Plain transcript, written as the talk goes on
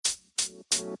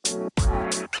All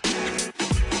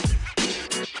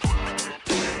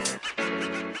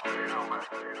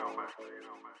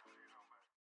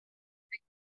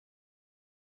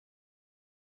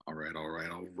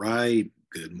right.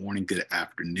 Good morning, good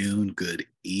afternoon, good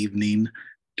evening,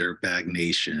 Dirtbag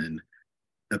Nation.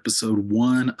 Episode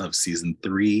 1 of season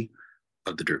 3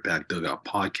 of the Dirtbag Dugout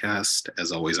podcast.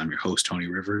 As always, I'm your host, Tony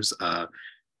Rivers.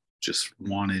 Just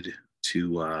wanted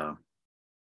to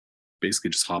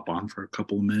basically just hop on for a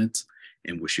couple of minutes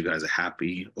and wish you guys a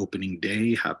happy opening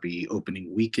day, happy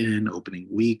opening weekend, opening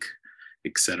week,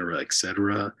 etc.,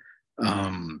 etc.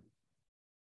 Um,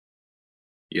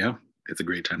 yeah, it's a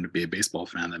great time to be a baseball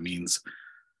fan. That means,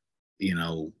 you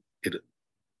know, it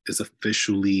is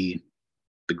officially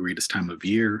the greatest time of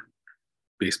year.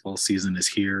 Baseball season is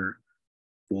here,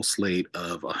 full slate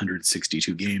of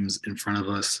 162 games in front of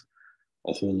us,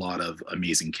 a whole lot of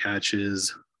amazing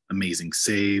catches, amazing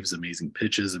saves, amazing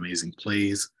pitches, amazing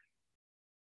plays,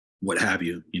 what have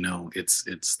you. It's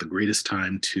the greatest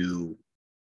time to,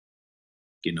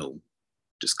 you know,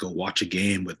 just go watch a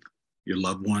game with your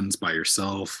loved ones by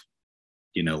yourself,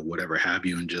 whatever have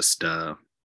you, and just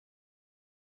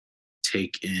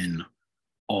take in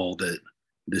all that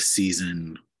this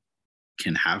season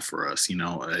can have for us.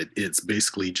 It's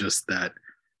basically just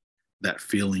that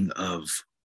feeling of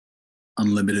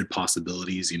unlimited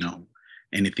possibilities.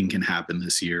 Anything can happen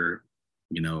this year.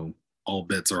 All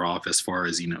bets are off as far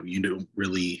as you don't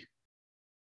really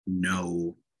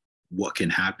know what can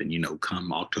happen,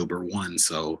 come October 1.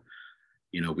 So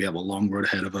we have a long road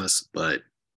ahead of us, but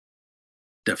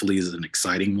definitely is an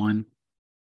exciting one.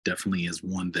 Definitely is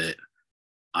one that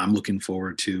I'm looking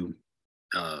forward to.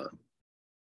 uh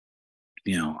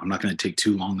I'm not going to take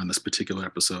too long on this particular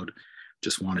episode.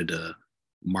 Just wanted to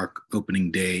mark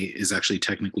opening day is actually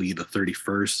technically the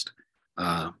 31st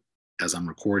as I'm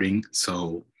recording.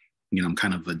 So, I'm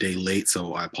kind of a day late.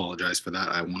 So I apologize for that.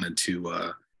 I wanted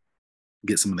to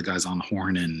get some of the guys on the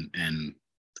horn and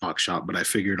talk shop, but I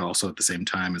figured also at the same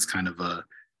time it's kind of a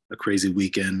crazy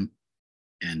weekend,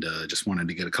 and just wanted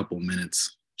to get a couple of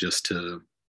minutes just to,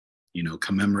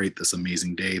 commemorate this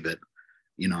amazing day that,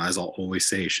 as I'll always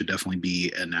say, should definitely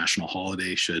be a national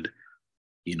holiday, should,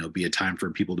 be a time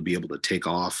for people to be able to take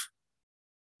off,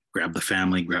 grab the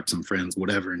family, grab some friends,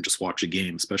 whatever, and just watch a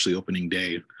game, especially opening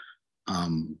day.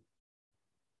 Um,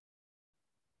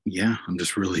 yeah, I'm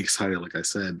just really excited. Like I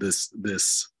said,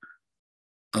 this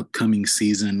upcoming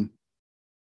season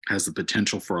has the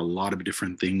potential for a lot of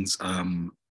different things.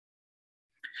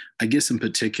 I guess in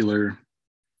particular,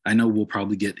 I know we'll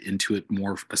probably get into it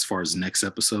more as far as next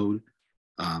episode.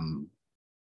 Um,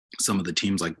 some of the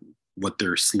teams, like what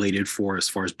they're slated for as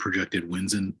far as projected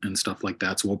wins and stuff like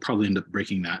that. So we'll probably end up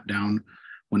breaking that down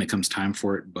when it comes time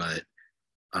for it. But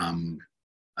um,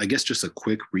 I guess just a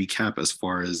quick recap as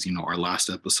far as, our last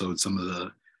episode, some of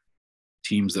the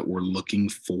teams that we're looking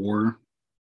for,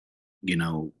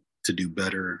 to do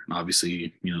better. And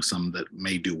obviously, some that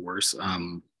may do worse.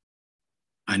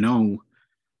 I know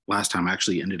last time I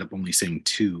actually ended up only saying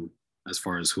two as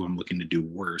far as who I'm looking to do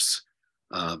worse.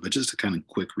 But just a kind of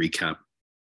quick recap,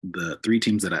 the three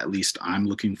teams that at least I'm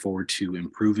looking forward to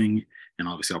improving, and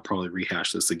obviously I'll probably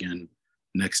rehash this again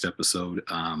next episode.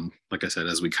 Like I said,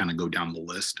 as we kind of go down the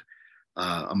list,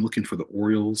 I'm looking for the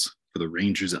Orioles, for the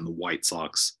Rangers, and the White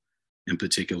Sox in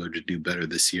particular to do better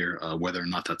this year. Whether or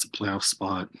not that's a playoff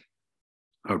spot,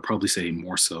 I would probably say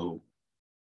more so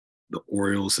the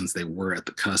Orioles, since they were at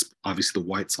the cusp. Obviously, the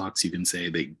White Sox, you can say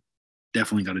they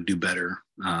definitely got to do better.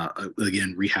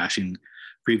 Again, rehashing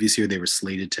previous year, they were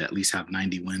slated to at least have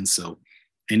 90 wins. So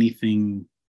anything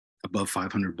above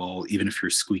 500 ball, even if you're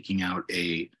squeaking out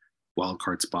a wild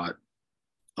card spot,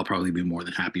 I'll probably be more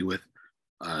than happy with.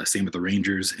 Same with the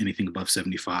Rangers. Anything above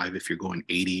 75, if you're going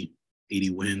 80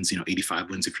 wins, 85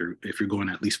 wins if you're going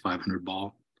at least 500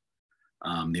 ball.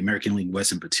 The American League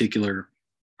West in particular,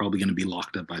 probably going to be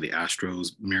locked up by the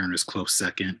Astros. Mariners close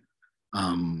second.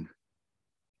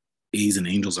 A's and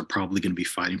Angels are probably going to be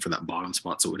fighting for that bottom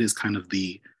spot. So it is kind of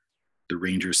the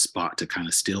Rangers spot to kind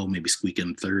of still maybe squeak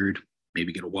in third,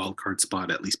 maybe get a wild card spot,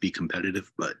 at least be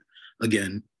competitive. But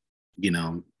again,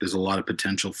 there's a lot of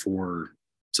potential for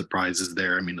surprises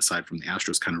there. I mean, aside from the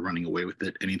Astros kind of running away with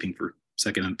it, anything for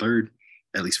second and third,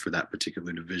 at least for that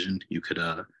particular division, you could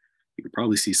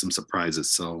probably see some surprises.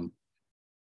 So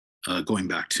going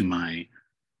back to my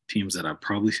teams that I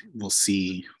probably will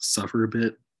see suffer a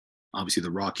bit, obviously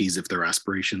the Rockies, if their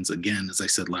aspirations, again, as I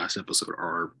said last episode,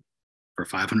 are for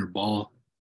 500 ball,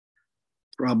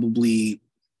 probably,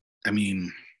 I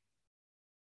mean,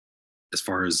 as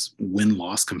far as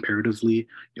win-loss comparatively,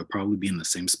 you'll probably be in the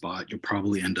same spot. You'll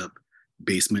probably end up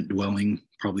basement dwelling,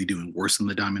 probably doing worse than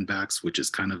the Diamondbacks, which is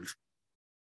kind of,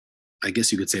 I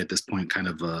guess you could say at this point, kind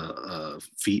of a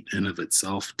feat in of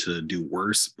itself to do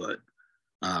worse. But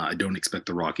I don't expect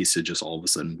the Rockies to just all of a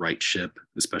sudden right ship,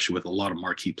 especially with a lot of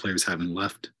marquee players having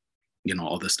left.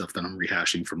 All this stuff that I'm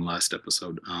rehashing from last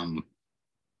episode.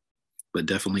 But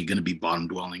definitely going to be bottom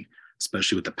dwelling,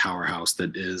 especially with the powerhouse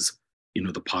that is,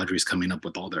 the Padres coming up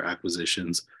with all their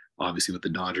acquisitions. Obviously, with the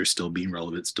Dodgers still being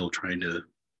relevant, still trying to,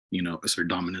 assert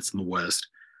dominance in the West.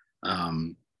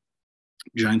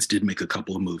 Giants did make a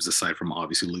couple of moves aside from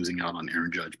obviously losing out on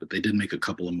Aaron Judge, but they did make a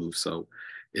couple of moves. So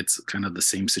it's kind of the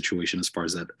same situation as far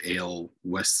as that AL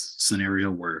West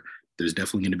scenario where there's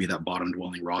definitely going to be that bottom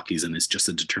dwelling Rockies, and it's just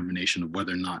a determination of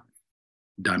whether or not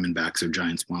Diamondbacks or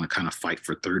Giants want to kind of fight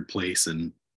for third place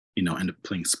and, end up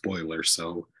playing spoiler.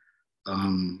 So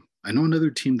I know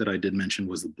another team that I did mention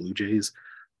was the Blue Jays.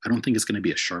 I don't think it's going to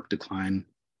be a sharp decline.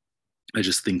 I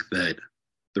just think that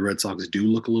the Red Sox do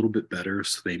look a little bit better,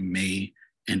 so they may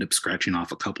end up scratching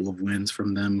off a couple of wins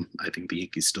from them. I think the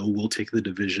Yankees still will take the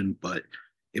division, but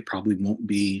it probably won't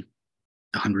be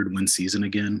a 100-win season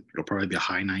again. It'll probably be a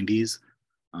high 90s.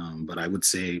 But I would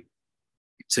say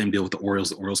same deal with the Orioles.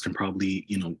 The Orioles can probably,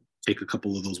 take a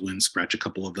couple of those wins, scratch a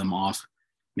couple of them off,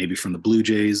 maybe from the Blue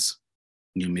Jays,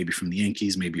 maybe from the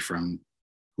Yankees, maybe from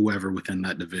whoever within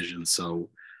that division. So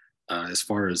as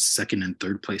far as second and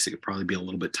third place, it could probably be a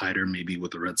little bit tighter, maybe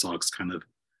with the Red Sox kind of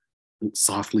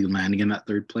softly landing in that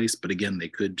third place. But again, they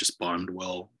could just bond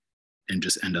well and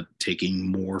just end up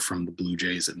taking more from the Blue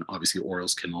Jays. And obviously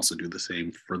Orioles can also do the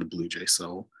same for the Blue Jays.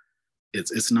 So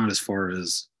it's not as far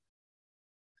as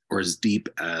or as deep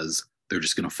as they're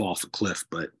just going to fall off a cliff,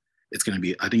 but I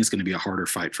think it's going to be a harder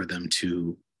fight for them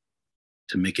to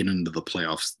make it into the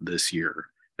playoffs this year.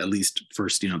 At least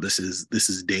first, this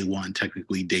is day one,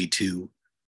 technically day two,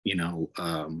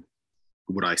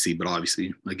 what I see. But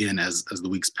obviously, again, as the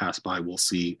weeks pass by, we'll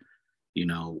see,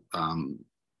 how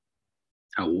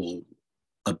we'll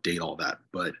update all that.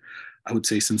 But I would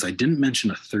say, since I didn't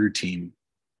mention a third team,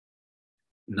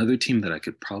 another team that I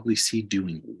could probably see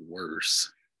doing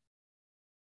worse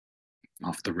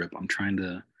off the rip. I'm trying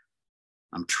to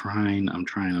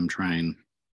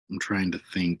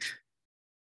think.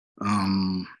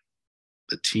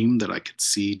 The team that I could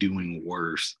see doing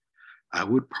worse, I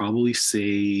would probably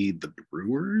say the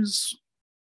Brewers.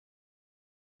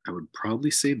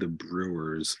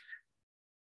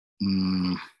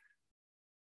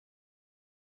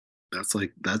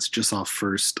 That's just off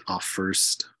first,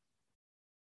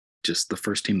 just the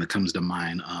first team that comes to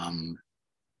mind.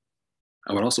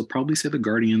 I would also probably say the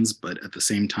Guardians, but at the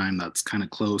same time, that's kind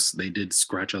of close. They did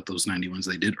scratch out those 90 wins.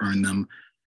 They did earn them.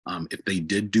 If they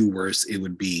did do worse, it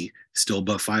would be still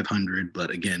above 500. But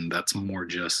again, that's more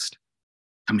just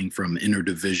coming from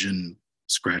interdivision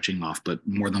scratching off. But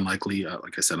more than likely,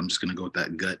 like I said, I'm just going to go with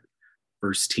that gut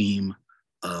first team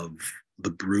of the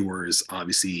Brewers.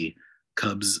 Obviously,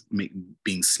 Cubs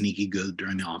being sneaky good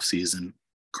during the offseason.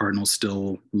 Cardinals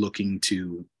still looking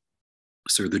to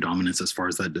assert their dominance as far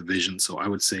as that division. So I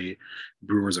would say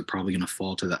Brewers are probably going to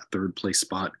fall to that third place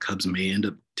spot. Cubs may end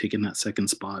up taking that second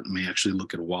spot, may actually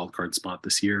look at a wild card spot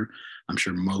this year. I'm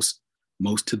sure most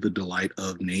to the delight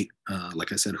of Nate,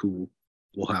 like I said, who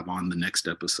we'll have on the next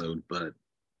episode. But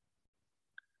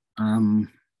I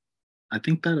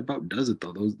think that about does it,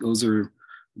 though. Those are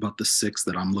about the 6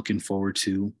 that I'm looking forward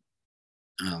to.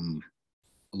 A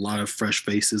lot of fresh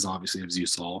faces, obviously, as you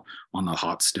saw on the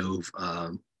hot stove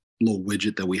little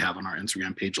widget that we have on our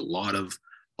Instagram page. A lot of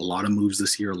moves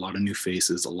this year, a lot of new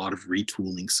faces, a lot of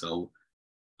retooling. So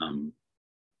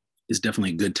it's definitely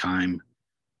a good time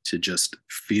to just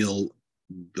feel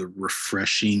the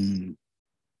refreshing.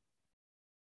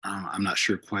 I'm not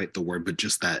sure quite the word, but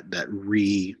just that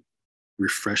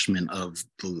refreshment of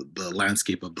the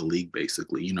landscape of the league.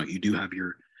 Basically, you do have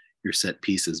your set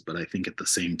pieces, but I think at the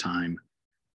same time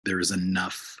there is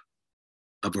enough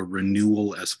of a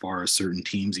renewal as far as certain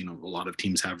teams. A lot of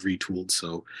teams have retooled,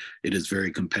 so it is very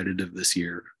competitive this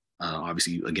year.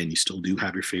 Obviously, again, you still do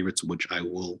have your favorites, which I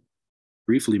will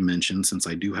briefly mention since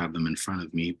I do have them in front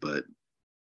of me, but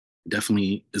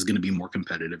definitely is going to be more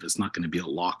competitive. It's not going to be a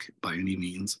lock by any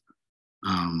means.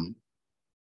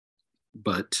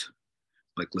 But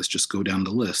let's just go down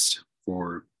the list.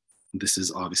 This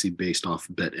is obviously based off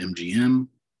BetMGM.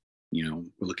 We're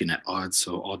looking at odds,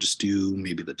 so I'll just do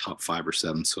maybe the top 5 or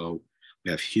 7. So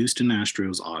we have Houston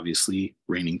Astros, obviously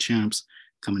reigning champs,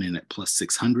 coming in at plus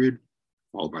 600,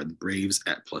 followed by the Braves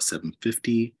at plus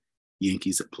 750,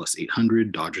 Yankees at plus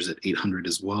 800, Dodgers at 800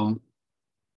 as well.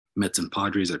 Mets and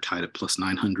Padres are tied at plus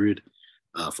 900.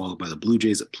 followed by the Blue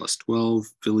Jays at plus 12,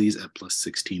 Phillies at plus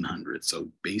 1600. So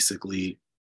basically,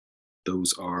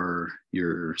 those are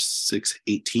your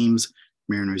 8 teams.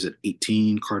 Mariners at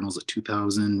 18, Cardinals at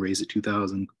 2,000, Rays at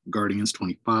 2,000, Guardians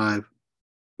 25,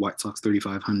 White Sox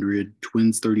 3,500,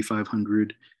 Twins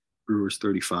 3,500, Brewers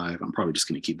 35. I'm probably just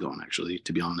going to keep going, actually,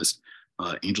 to be honest.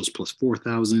 Angels plus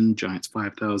 4,000, Giants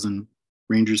 5,000,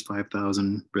 Rangers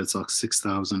 5,000, Red Sox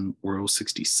 6,000, Orioles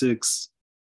 66.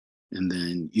 And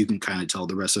then you can kind of tell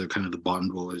the rest of kind of the bottom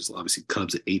dwellers. Obviously,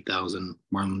 Cubs at 8,000,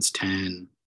 Marlins 10,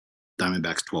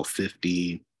 Diamondbacks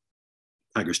 1,250,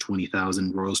 Tigers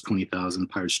 20,000, Royals 20,000,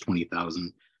 Pirates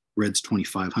 20,000, Reds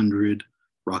 2,500,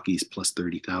 Rockies plus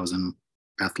 30,000,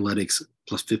 Athletics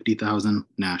plus 50,000,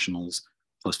 Nationals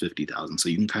plus 50,000. So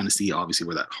you can kind of see obviously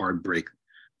where that hard break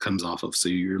comes off of. So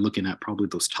you're looking at probably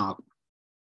those top,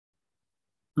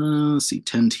 10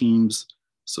 teams.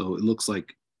 So it looks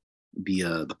like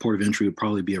the port of entry would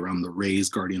probably be around the Rays,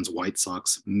 Guardians, White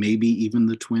Sox, maybe even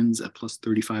the Twins at plus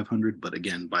 3,500. But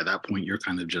again, by that point, you're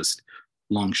kind of just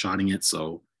long shotting it.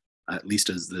 So at least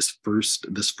as this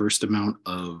first amount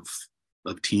of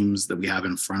teams that we have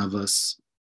in front of us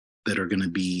that are going to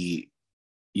be,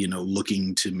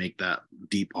 looking to make that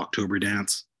deep October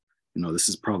dance, this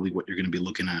is probably what you're going to be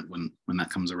looking at when that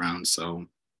comes around. So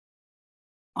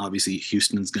obviously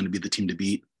Houston's going to be the team to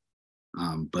beat.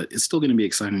 But it's still going to be an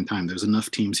exciting time. There's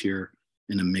enough teams here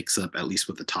in a mix-up, at least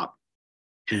with the top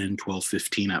 10, 12,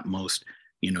 15 at most,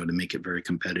 to make it very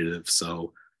competitive.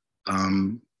 So,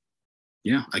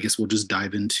 I guess we'll just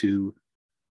dive into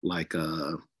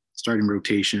starting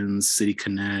rotations, City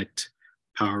Connect,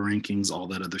 power rankings, all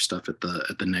that other stuff at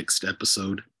the next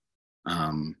episode.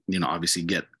 Obviously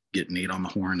get Nate on the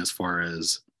horn as far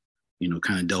as,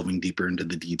 kind of delving deeper into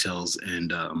the details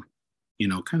and, kind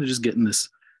of just getting this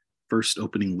first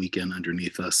opening weekend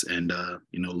underneath us and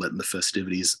letting the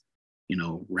festivities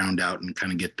round out and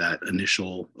kind of get that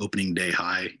initial opening day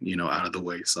high out of the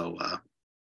way. So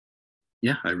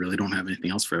I really don't have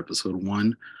anything else for episode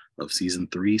 1 of season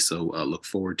 3. So look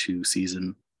forward to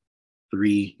season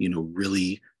 3,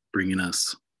 really bringing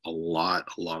us a lot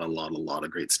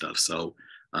of great stuff. So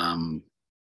I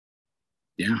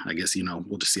guess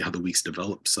we'll just see how the weeks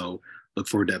develop. So look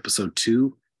forward to episode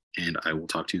 2. And I will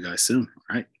talk to you guys soon.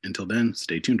 All right. Until then,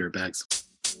 stay tuned, dirtbags.